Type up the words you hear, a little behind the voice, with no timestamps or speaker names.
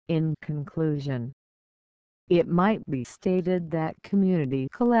In conclusion, it might be stated that community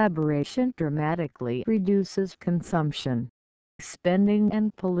collaboration dramatically reduces consumption, spending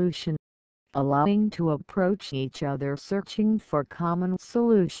and pollution, allowing to approach each other searching for common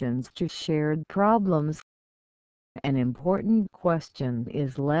solutions to shared problems. An important question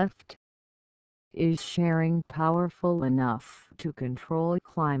is left. Is sharing powerful enough to control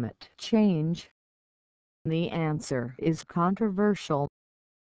climate change? The answer is controversial.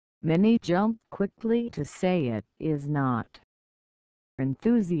 Many jump quickly to say it is not.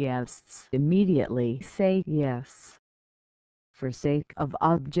 Enthusiasts immediately say yes. For sake of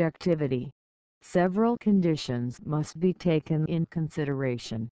objectivity, several conditions must be taken in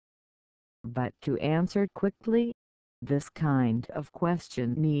consideration. But to answer quickly, this kind of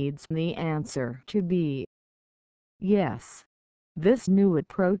question needs the answer to be yes. This new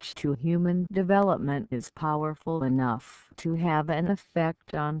approach to human development is powerful enough to have an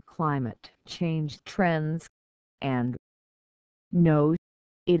effect on climate change trends, and no,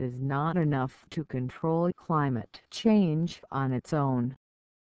 it is not enough to control climate change on its own.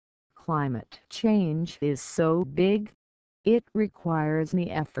 Climate change is so big, it requires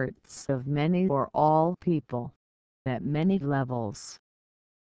the efforts of many or all people, at many levels.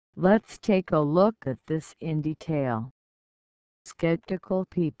 Let's take a look at this in detail. Skeptical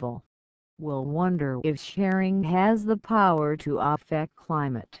people will wonder if sharing has the power to affect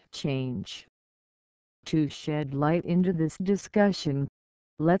climate change. To shed light into this discussion,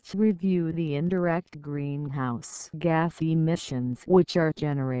 let's review the indirect greenhouse gas emissions which are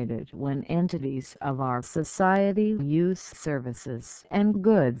generated when entities of our society use services and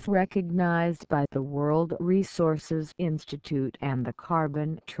goods recognized by the World Resources Institute and the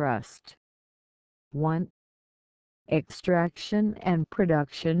Carbon Trust. 1. Extraction and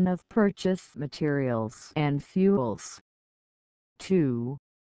production of purchased materials and fuels. 2.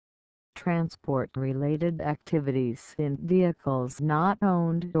 Transport-related activities in vehicles not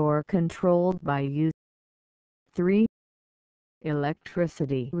owned or controlled by you. 3.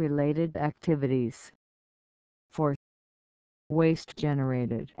 Electricity-related activities. 4. Waste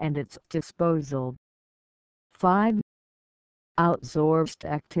generated and its disposal. 5. Outsourced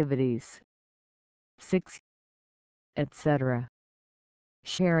activities. 6. Etc.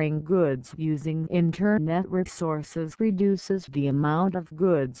 Sharing goods using Internet resources reduces the amount of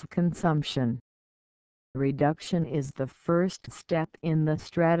goods consumption. Reduction is the first step in the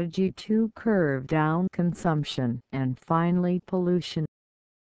strategy to curb down consumption and finally pollution.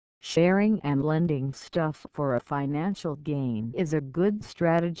 Sharing and lending stuff for a financial gain is a good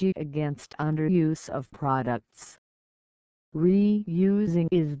strategy against underuse of products. Reusing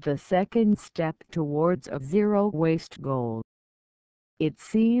is the second step towards a zero-waste goal. It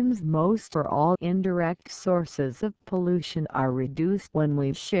seems most or all indirect sources of pollution are reduced when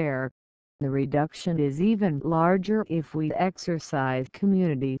we share. The reduction is even larger if we exercise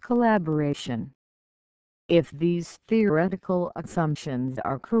community collaboration. If these theoretical assumptions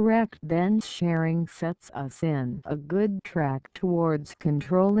are correct, then sharing sets us in a good track towards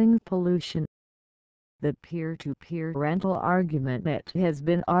controlling pollution. The peer-to-peer rental argument. It has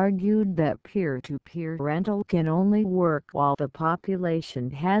been argued that peer-to-peer rental can only work while the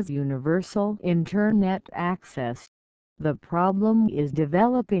population has universal Internet access. The problem is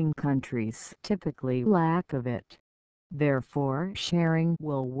developing countries typically lack of it. Therefore, sharing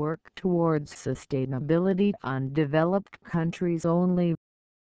will work towards sustainability on developed countries only.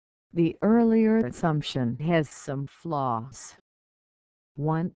 The earlier assumption has some flaws.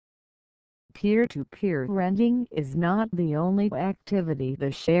 1. Peer-to-peer renting is not the only activity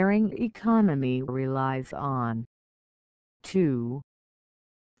the sharing economy relies on. 2.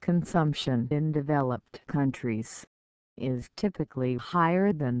 Consumption in developed countries is typically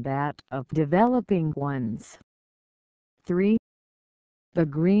higher than that of developing ones. 3. The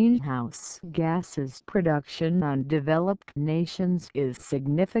greenhouse gases production on developed nations is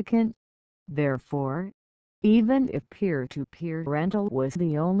significant. Therefore, even if peer-to-peer rental was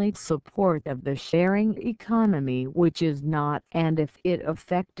the only support of the sharing economy, which is not, and if it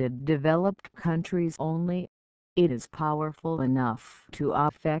affected developed countries only, it is powerful enough to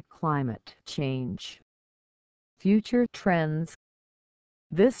affect climate change. Future trends.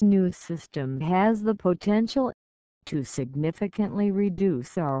 This new system has the potential to significantly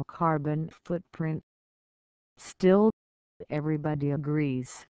reduce our carbon footprint. Still, everybody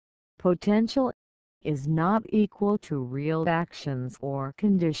agrees, potential is not equal to real actions or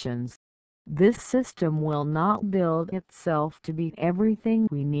conditions. This system will not build itself to be everything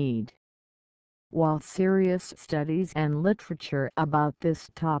we need. While serious studies and literature about this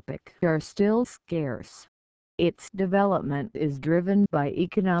topic are still scarce, Its development is driven by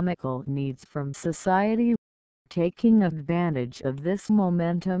economical needs from society. Taking advantage of this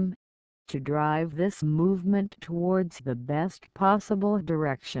momentum, to drive this movement towards the best possible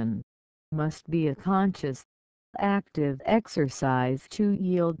direction, must be a conscious, active exercise to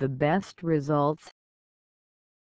yield the best results.